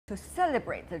to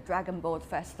celebrate the Dragon Boat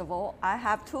Festival, I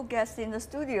have two guests in the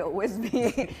studio with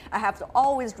me. I have to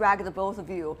always drag the both of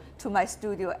you to my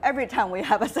studio every time we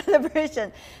have a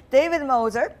celebration. David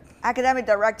Moser, Academic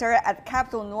Director at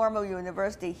Capital Normal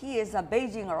University. He is a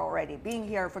Beijinger already, being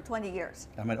here for 20 years.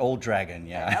 I'm an old dragon,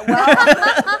 yeah. Well,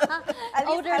 at least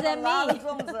Older have than a lot me. of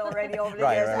Zongzi already over the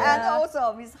Right, years. right, And right.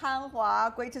 also Ms. Han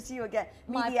Hua, great to see you again.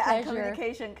 My Media and pleasure.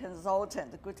 Communication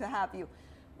Consultant, good to have you.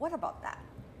 What about that?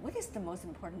 What is the most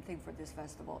important thing for this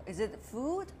festival? Is it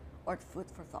food or food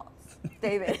for thoughts?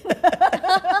 David.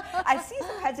 I see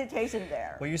some hesitation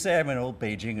there. Well, you say I'm an old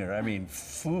Beijinger. I mean,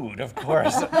 food, of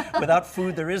course. Without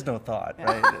food, there is no thought,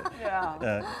 right?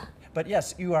 Yeah. But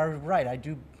yes, you are right. I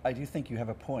do think you have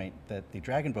a point that the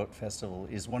Dragon Boat Festival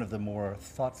is one of the more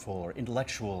thoughtful or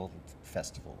intellectual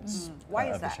festivals. Why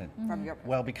is of that, Asia. from your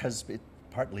Well,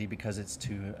 partly because it's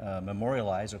to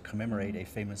memorialize or commemorate a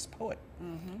famous poet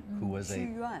who was Qu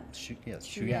Yuan.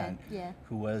 Qu Yuan, yeah.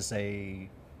 who was an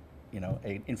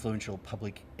influential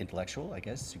public intellectual, I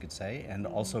guess you could say, and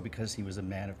also because he was a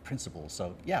man of principle.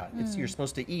 So yeah, you're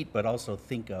supposed to eat, but also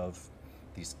think of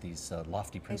these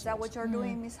lofty principles. Is that what you're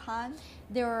doing, Ms. Han?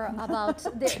 There are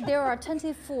there are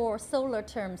 24 solar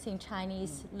terms in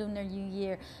Chinese lunar New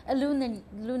Year,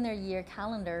 lunar year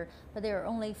calendar, but there are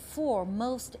only 4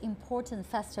 most important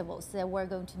festivals that we're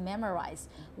going to memorize.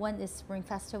 One is Spring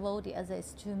Festival, the other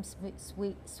is Tomb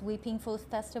Sweeping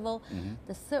Festival.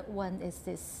 The third one is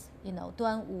this,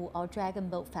 Duanwu or Dragon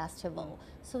Boat Festival.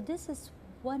 So this is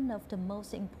one of the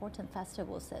most important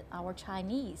festivals that our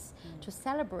Chinese to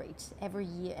celebrate every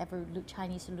year, every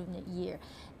Chinese lunar year.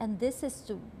 And this is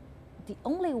the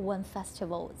only one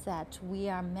festival that we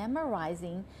are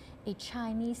memorizing a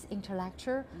Chinese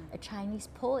intellectual, a Chinese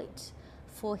poet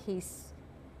for his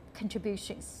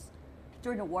contributions.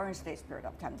 During the Warring States period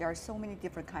of time, there are so many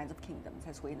different kinds of kingdoms,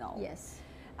 as we know. Yes.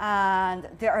 And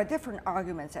there are different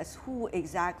arguments as who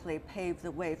exactly paved the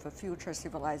way for future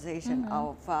civilization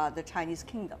of the Chinese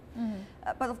kingdom.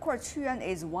 But of course, Qu Yuan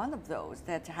is one of those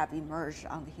that have emerged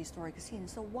on the historic scene.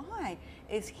 So why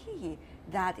is he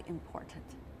that important?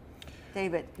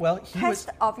 David, Well, test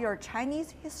of your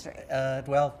Chinese history.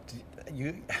 Well,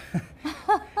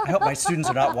 I hope my students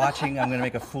are not watching. I'm going to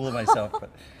make a fool of myself. But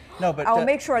no, but I'll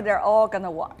make sure they're all going to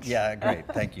watch. Yeah, great.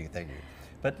 Thank you.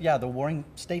 But yeah, the Warring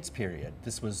States period.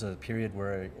 This was a period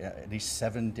where at least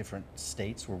 7 different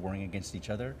states were warring against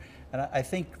each other. And I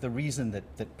think the reason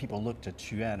that people looked at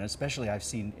Qu Yuan, especially I've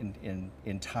seen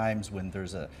in times when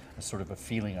there's a sort of a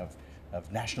feeling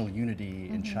of national unity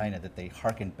in China, that they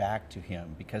hearken back to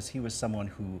him because he was someone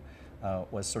who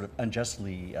was sort of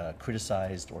unjustly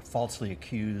criticized or falsely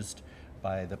accused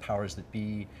by the powers that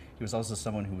be. He was also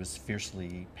someone who was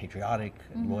fiercely patriotic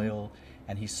and loyal,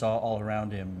 and he saw all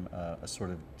around him a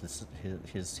sort of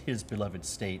his beloved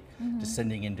state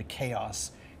descending into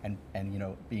chaos and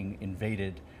being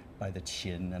invaded by the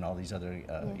Qin and all these other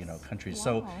countries. Wow.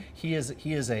 So he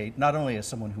is not only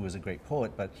someone who is a great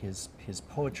poet, but his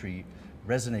poetry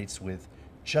resonates with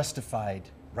justified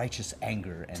righteous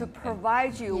anger. To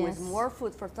provide you with Yes. more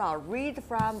food for thought, read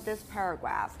from this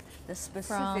paragraph the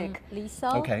specific From Li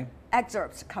Sao. Okay.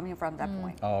 excerpts coming from that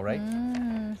point. All right.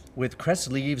 With cress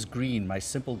leaves green my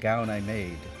simple gown I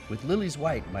made, with lilies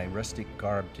white my rustic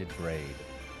garb did braid.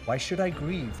 Why should I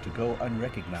grieve to go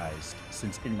unrecognized,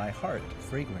 since in my heart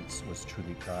fragrance was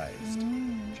truly prized?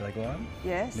 Should I go on?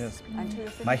 Yes. Yes. Until you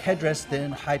finish. My headdress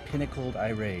then high pinnacled I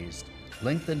raised,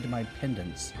 lengthened my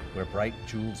pendants where bright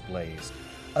jewels blazed.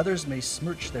 Others may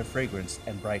smirch their fragrance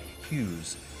and bright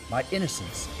hues. My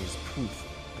innocence is proof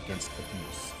against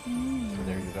abuse. So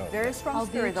there you go. Very strong How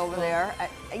spirit over beautiful. there,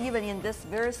 even in this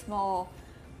very small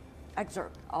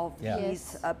excerpt of Yeah.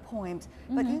 these Yes. poems.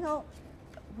 But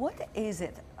what is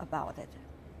it about it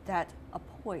that a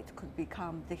poet could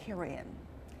become the heroine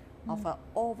of an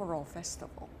overall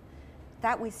festival?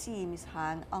 That we see, Ms.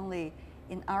 Han, only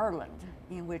in Ireland,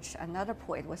 in which another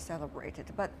poet was celebrated.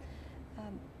 But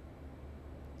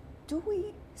do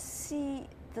we see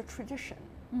the tradition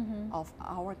of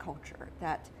our culture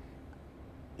that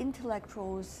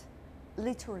intellectuals,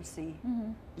 literacy,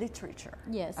 literature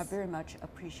Yes. are very much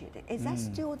appreciated? Is that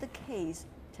still the case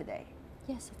today?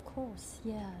 Yes, of course,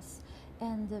 yes.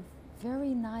 And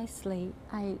very nicely,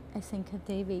 I think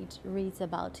David reads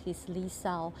about his Li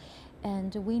Sao,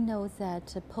 and we know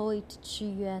that poet Qu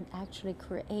Yuan actually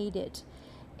created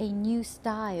a new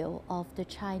style of the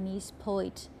Chinese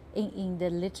poet in the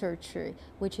literature,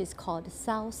 which is called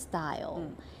Sao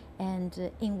style,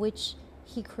 and in which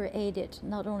he created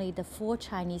not only the 4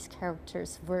 Chinese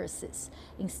characters verses,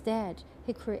 instead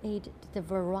he created the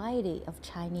variety of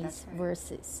Chinese That's right.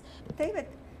 verses. David,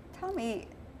 tell me,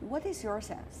 what is your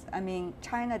sense? I mean,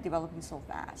 China developing so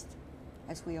fast,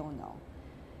 as we all know.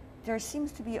 There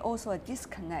seems to be also a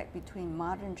disconnect between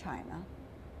modern China,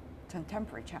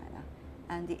 contemporary China,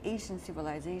 and the Asian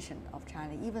civilization of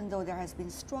China, even though there has been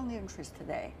strong interest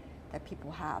today that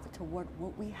people have toward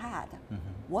what we had,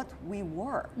 what we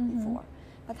were before.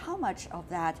 But how much of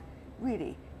that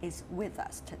really is with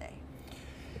us today?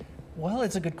 Well,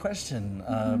 it's a good question.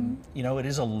 You know, it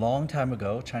is a long time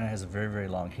ago. China has a very, very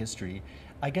long history.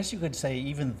 I guess you could say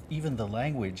even the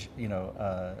language, you know,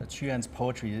 Qu Yuan's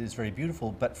poetry is very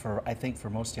beautiful, but I think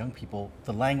for most young people,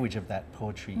 the language of that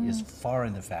poetry is far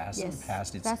in the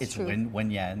past. It's Wen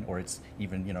Yan, or it's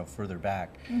even, you know, further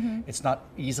back. It's not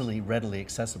easily, readily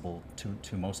accessible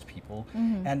to most people.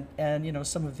 And you know,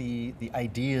 some of the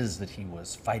ideas that he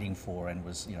was fighting for and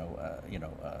was,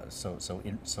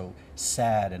 so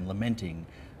sad and lamenting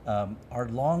are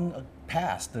long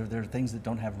past. They're things that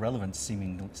don't have relevance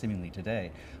seemingly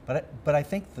today. But I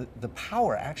think the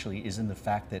power actually is in the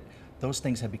fact that those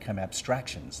things have become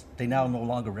abstractions. They now no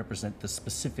longer represent the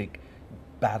specific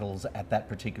battles at that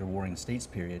particular warring states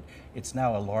period. It's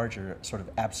now a larger sort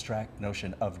of abstract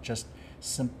notion of just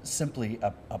simply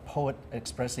a poet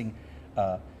expressing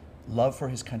love for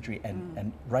his country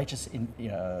and righteous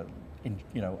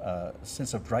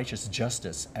sense of righteous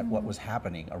justice at what was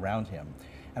happening around him.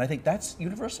 And I think that's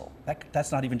universal.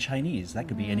 That's not even Chinese. That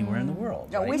could be anywhere in the world.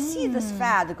 Yeah, right? we see this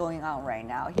fad going on right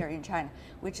now here in China,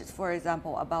 which is, for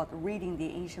example, about reading the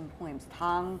ancient poems,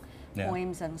 Tang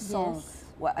poems and Song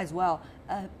as well.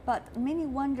 But many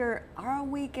wonder, are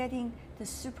we getting the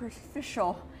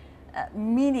superficial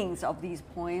meanings of these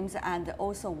poems, and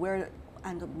also where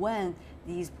and when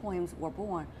these poems were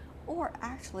born? Or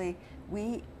actually,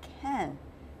 we can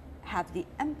have the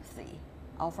empathy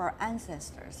of our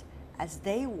ancestors as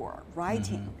they were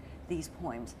writing these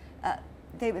poems.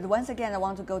 David, once again, I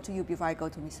want to go to you before I go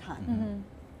to Ms. Han.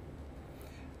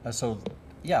 So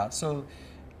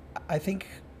I think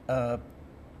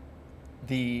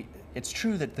it's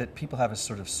true that people have a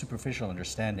sort of superficial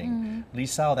understanding. Li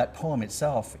Sao, that poem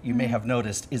itself, you may have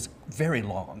noticed, is very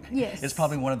long. Yes. It's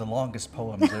probably one of the longest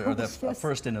poems, or the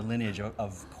first in a lineage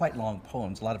of quite long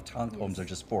poems. A lot of Tang poems are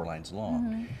just 4 lines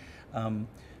long.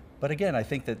 But again, I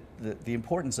think that the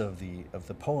importance of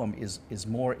the poem is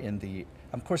more in the,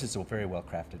 of course it's a very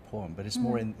well-crafted poem, but it's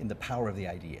more in the power of the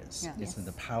ideas. Yeah. It's in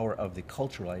the power of the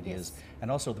cultural ideas, and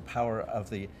also the power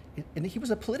of and he was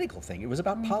a political thing. It was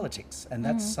about politics, and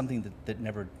that's something that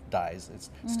never dies. It's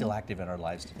still active in our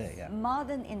lives today. Yeah.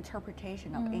 Modern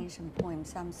interpretation of ancient poems,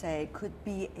 some say, could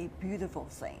be a beautiful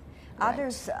thing.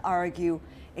 Others argue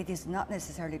it is not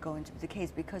necessarily going to be the case,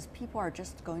 because people are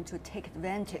just going to take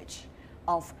advantage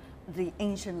of the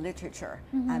ancient literature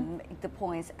and make the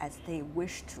points as they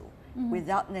wish to,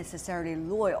 without necessarily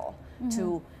loyal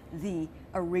to the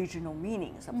original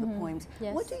meanings of the poems.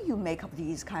 Yes. What do you make of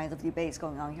these kinds of debates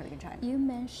going on here in China? You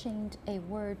mentioned a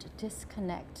word,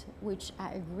 disconnect, which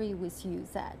I agree with you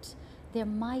that there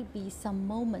might be some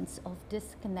moments of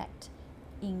disconnect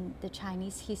in the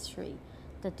Chinese history.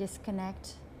 The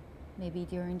disconnect maybe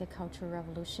during the Cultural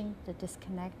Revolution, the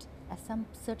disconnect at some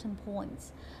certain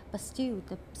points, but still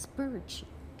the spirit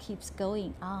keeps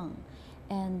going on,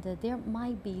 and there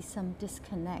might be some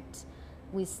disconnect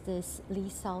with this Li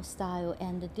Sao style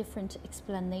and the different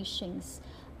explanations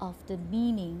of the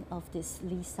meaning of this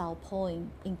Li Sao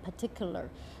poem in particular,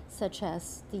 such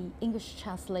as the English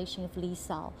translation of Li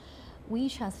Sao. We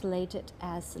translate it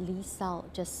as Li Sao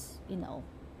just,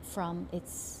 from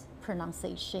its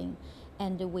pronunciation,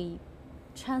 and we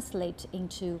translate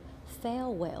into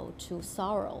farewell to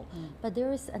sorrow. But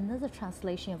there is another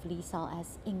translation of Li Sao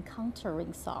as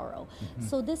encountering sorrow.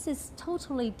 So this is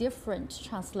totally different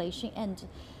translation, and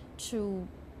to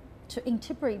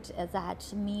interpret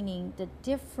that meaning, the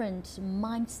different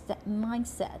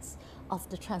mindsets of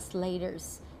the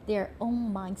translators, their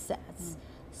own mindsets.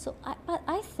 So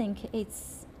I think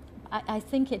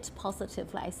it's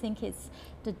positively. I think it's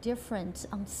the different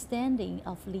understanding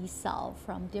of Li Sao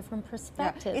from different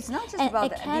perspectives. Yeah, it's not just about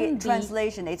the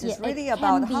translation. It's really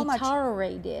about how much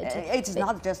tolerated. It's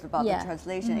not just about the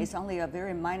translation. It's only a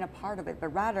very minor part of it, but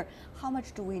rather how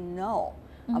much do we know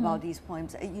about these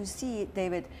poems? You see,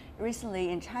 David, recently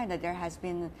in China there has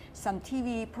been some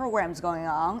TV programs going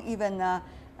on, even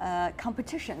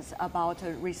competitions about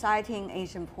reciting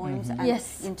ancient poems and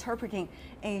interpreting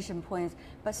ancient poems.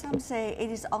 But some say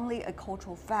it is only a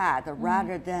cultural fad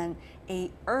rather than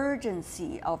a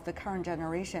urgency of the current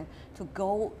generation to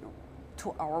go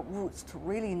to our roots, to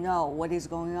really know what is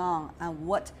going on and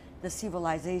what the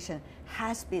civilization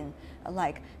has been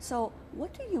like. So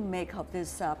what do you make of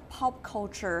this pop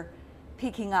culture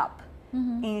picking up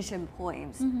ancient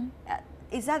poems.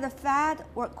 Is that a fad,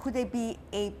 or could it be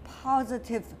a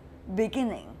positive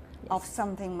beginning of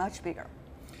something much bigger?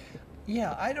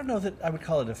 Yeah, I don't know that I would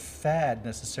call it a fad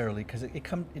necessarily, because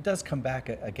it does come back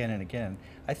again and again.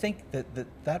 I think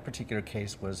that particular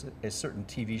case was a certain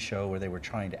TV show where they were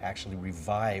trying to actually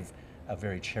revive a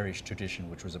very cherished tradition,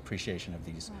 which was appreciation of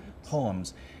these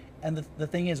poems. And the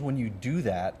thing is, when you do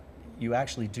that, you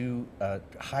actually do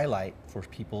highlight for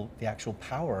people the actual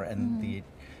power and the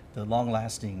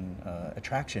long-lasting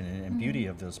attraction and beauty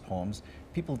of those poems.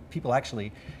 People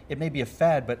actually, it may be a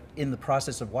fad, but in the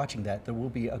process of watching that, there will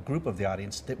be a group of the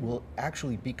audience that will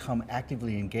actually become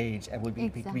actively engaged and will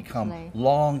become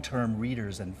long-term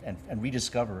readers and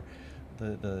rediscover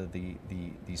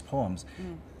these poems.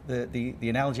 The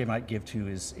analogy I might give to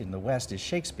is in the West is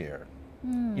Shakespeare.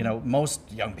 You know, most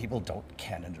young people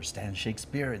can't understand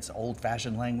Shakespeare. It's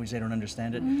old-fashioned language; they don't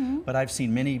understand it. But I've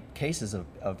seen many cases of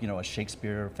a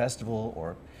Shakespeare festival,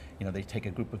 or they take a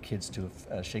group of kids to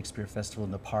a Shakespeare festival in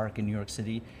the park in New York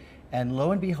City, and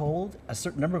lo and behold, a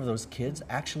certain number of those kids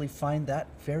actually find that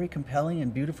very compelling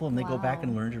and beautiful, and they go back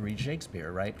and learn to read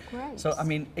Shakespeare, right? Great. So, I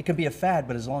mean, it can be a fad,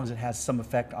 but as long as it has some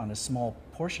effect on a small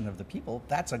portion of the people,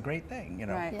 that's a great thing,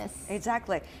 Right. Yes.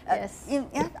 Exactly. Yes. In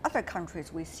other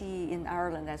countries, we see in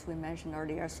Ireland, as we mentioned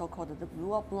earlier, so-called the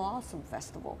Blue Blossom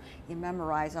Festival, in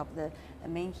memories of the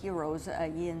main heroes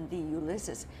in the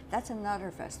Ulysses. That's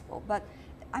another festival. But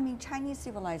I mean, Chinese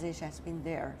civilization has been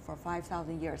there for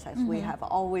 5,000 years, as we have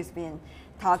always been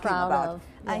talking Proud about. of,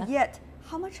 And yet,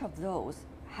 how much of those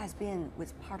has been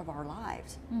with part of our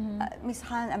lives? Ms.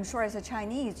 Han, I'm sure as a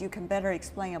Chinese, you can better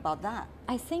explain about that.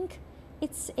 I think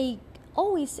it's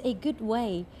always a good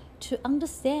way to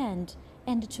understand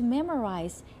and to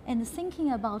memorize, and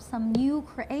thinking about some new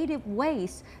creative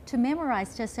ways to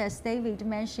memorize, just as David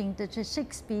mentioned, the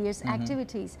Shakespeare's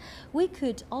activities. We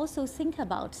could also think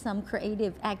about some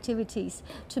creative activities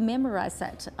to memorize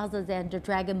that, other than the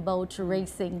dragon boat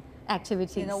racing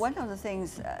activities. You know, one of the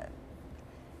things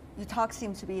the talk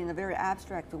seems to be in a very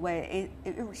abstract way.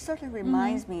 It certainly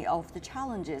reminds me of the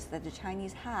challenges that the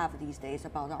Chinese have these days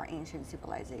about our ancient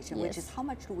civilization, which is how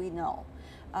much do we know?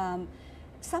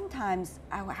 Sometimes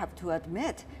I will have to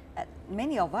admit that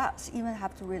many of us even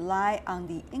have to rely on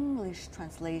the English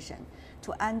translation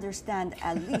to understand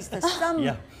at least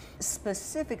some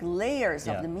specific layers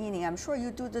of the meaning. I'm sure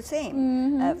you do the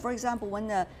same. For example, when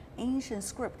the ancient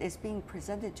script is being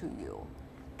presented to you,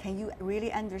 can you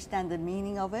really understand the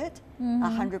meaning of it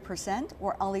 100%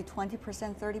 or only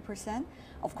 20%, 30%?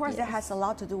 Of course, that has a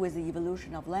lot to do with the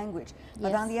evolution of language.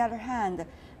 But on the other hand,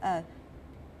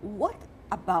 what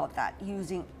about that,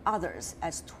 using others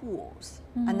as tools,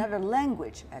 another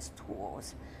language as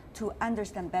tools, to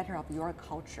understand better of your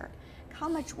culture? How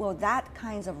much will that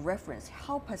kinds of reference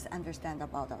help us understand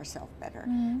about ourselves better?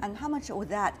 And how much will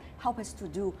that help us to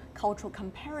do cultural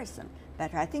comparison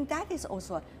better? I think that is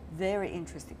also a very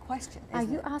interesting question. Are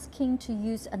you asking to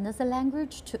use another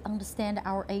language to understand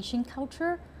our Asian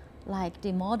culture, like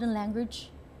the modern language?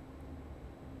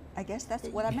 I guess that's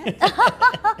what I meant.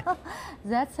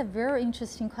 That's a very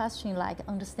interesting question, like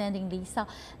understanding Li Sao.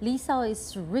 Li Sao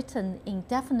is written in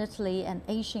definitely an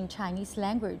Asian Chinese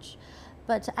language.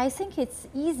 But I think it's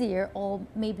easier, or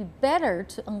maybe better,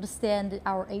 to understand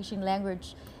our Asian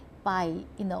language by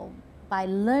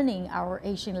learning our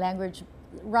Asian language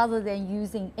rather than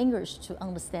using English to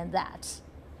understand that.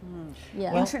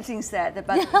 Yeah. Well, interesting said,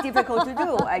 but difficult to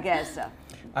do, I guess.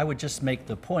 I would just make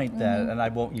the point that, and I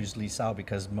won't use Li Sao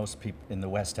because most people in the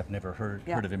West have never heard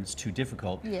of him. It's too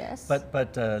difficult. Yes.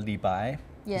 But Li Bai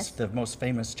is the most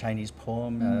famous Chinese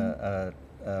poem,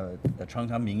 床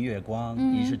上明月光，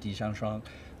疑是地上霜.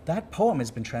 That poem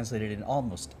has been translated in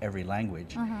almost every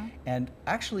language. And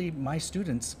actually, my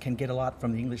students can get a lot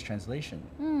from the English translation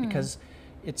because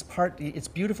it's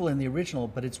beautiful in the original,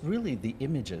 but it's really the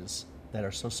images that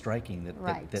are so striking that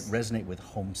resonate with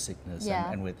homesickness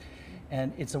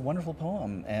and it's a wonderful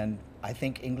poem. And I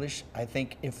think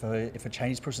if a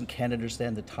Chinese person can't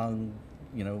understand the tongue,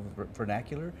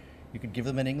 vernacular, you could give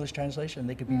them an English translation,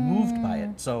 they could be moved by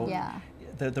it. So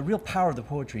the real power of the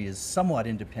poetry is somewhat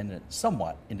independent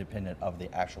of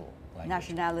the actual language.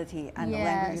 Nationality and the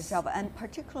language itself, and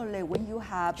particularly when you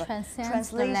have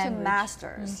translation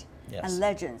masters and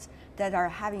legends that are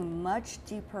having much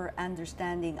deeper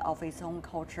understanding of its own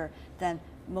culture than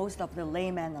most of the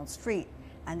laymen on the street,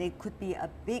 and it could be a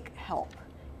big help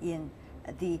in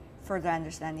the further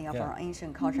understanding of our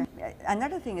ancient culture.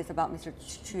 Another thing is about Mr.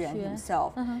 Qu Yuan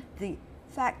himself, the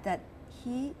fact that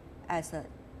he, as an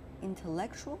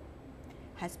intellectual,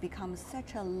 has become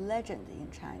such a legend in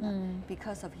China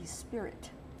because of his spirit.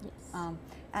 Yes.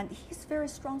 And he's very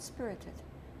strong-spirited,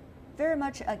 very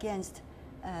much against,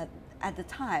 at the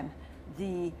time,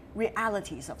 the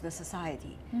realities of the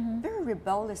society. Very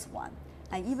rebellious one,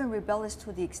 and even rebellious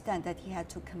to the extent that he had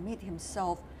to commit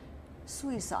himself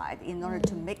suicide in order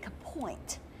to make a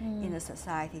point in the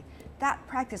society. That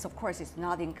practice, of course, is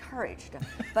not encouraged,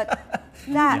 but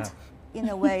that, in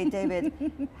a way, David,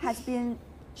 has been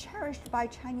cherished by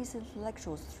Chinese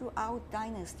intellectuals throughout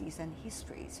dynasties and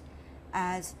histories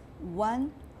as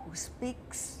one who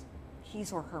speaks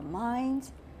his or her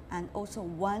mind, and also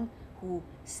one who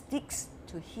sticks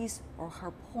to his or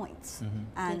her points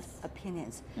and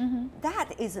opinions. That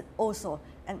is also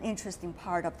an interesting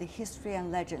part of the history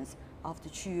and legends of the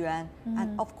Qu Yuan,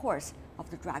 and of course of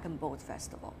the Dragon Boat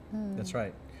Festival. That's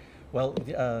right. Well,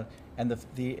 and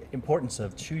the importance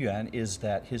of Qu Yuan is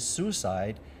that his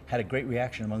suicide had a great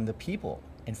reaction among the people.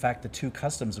 In fact, the two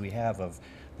customs we have of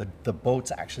the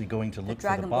boats actually going to look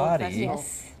for the body,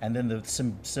 and then the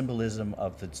symbolism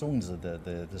of the Zongzi,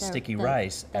 the sticky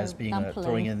rice, as being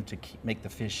throwing in to make the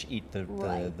fish eat the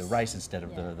rice instead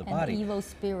of the body. And evil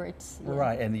spirits.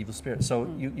 Right, and the evil spirits. So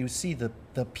you see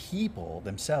the people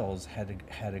themselves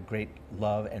had a great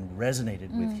love and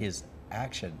resonated with his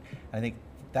action. I think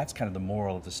that's kind of the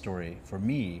moral of the story for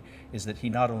me, is that he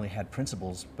not only had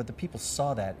principles, but the people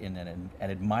saw that in and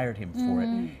admired him for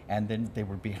it, and then they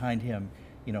were behind him.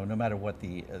 You know, no matter what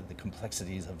the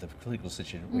complexities of the political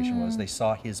situation was, they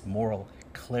saw his moral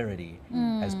clarity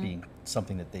as being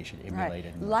something that they should emulate.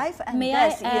 Right. And Life and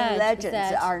death in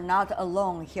legends are not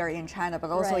alone here in China,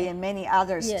 but also in many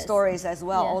other stories as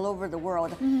well, all over the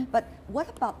world. But what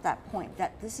about that point,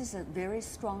 that this is a very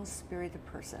strong-spirited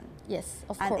person? Yes,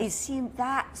 of and course. And it seemed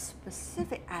that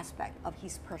specific aspect of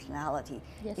his personality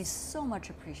is so much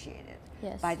appreciated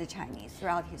by the Chinese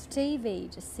throughout history.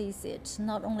 David sees it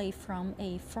not only from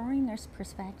a foreigner's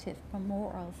perspective, but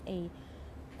more of a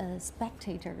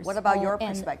spectator's. What about your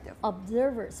perspective?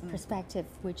 Observer's perspective,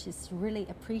 which is really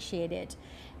appreciated.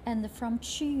 And from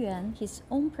Qu Yuan, his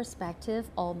own perspective,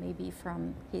 or maybe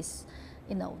from his,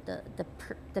 you know,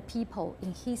 the people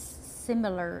in his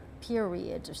similar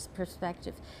period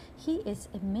perspective, he is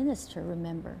a minister,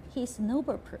 remember. He's a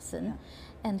noble person,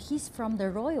 and he's from the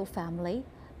royal family,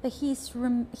 but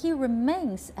he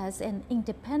remains as an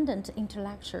independent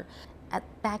intellectual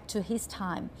back to his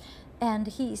time. And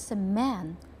he is a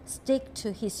man, stick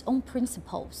to his own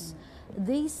principles.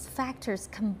 These factors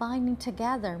combining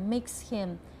together makes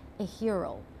him a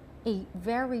hero, a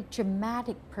very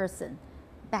dramatic person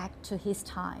back to his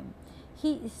time.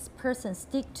 His person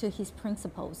stick to his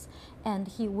principles, and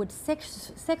he would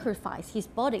sacrifice his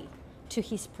body to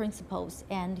his principles,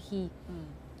 and he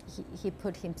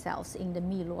put himself in the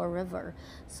Lunar River.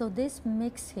 So this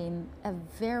makes him a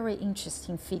very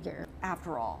interesting figure.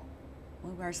 After all,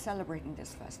 when we are celebrating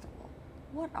this festival,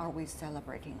 what are we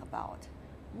celebrating about?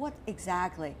 What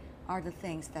exactly are the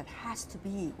things that has to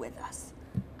be with us?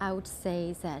 I would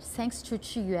say that thanks to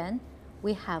Qu Yuan,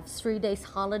 we have 3 days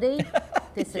holiday.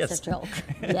 This is a joke,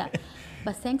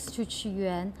 But thanks to Qu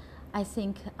Yuan, I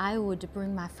think I would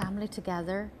bring my family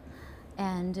together,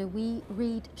 and we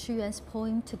read Qu Yuan's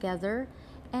poem together,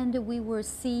 and we will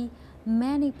see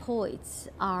many poets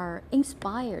are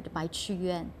inspired by Qu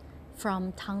Yuan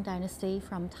from Tang Dynasty,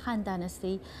 from Han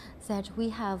Dynasty, that we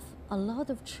have a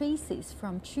lot of traces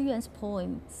from Qu Yuan's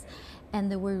poems, and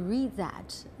we read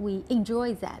that, we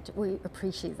enjoy that, we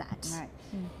appreciate that. Right.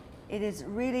 It is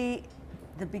really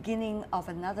the beginning of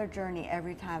another journey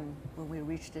every time when we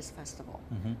reach this festival,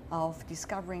 of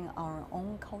discovering our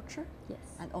own culture,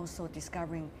 and also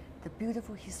discovering the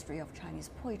beautiful history of Chinese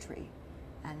poetry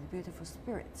and the beautiful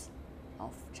spirits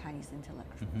of Chinese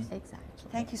intellectuals.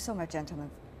 Exactly. Thank you so much, gentlemen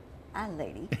and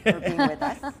lady, for being with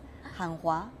us. Han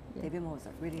Hua, David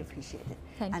Moser, really appreciate it.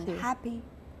 Thank you. And happy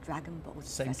Dragon Boat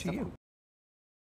Festival. Same to you.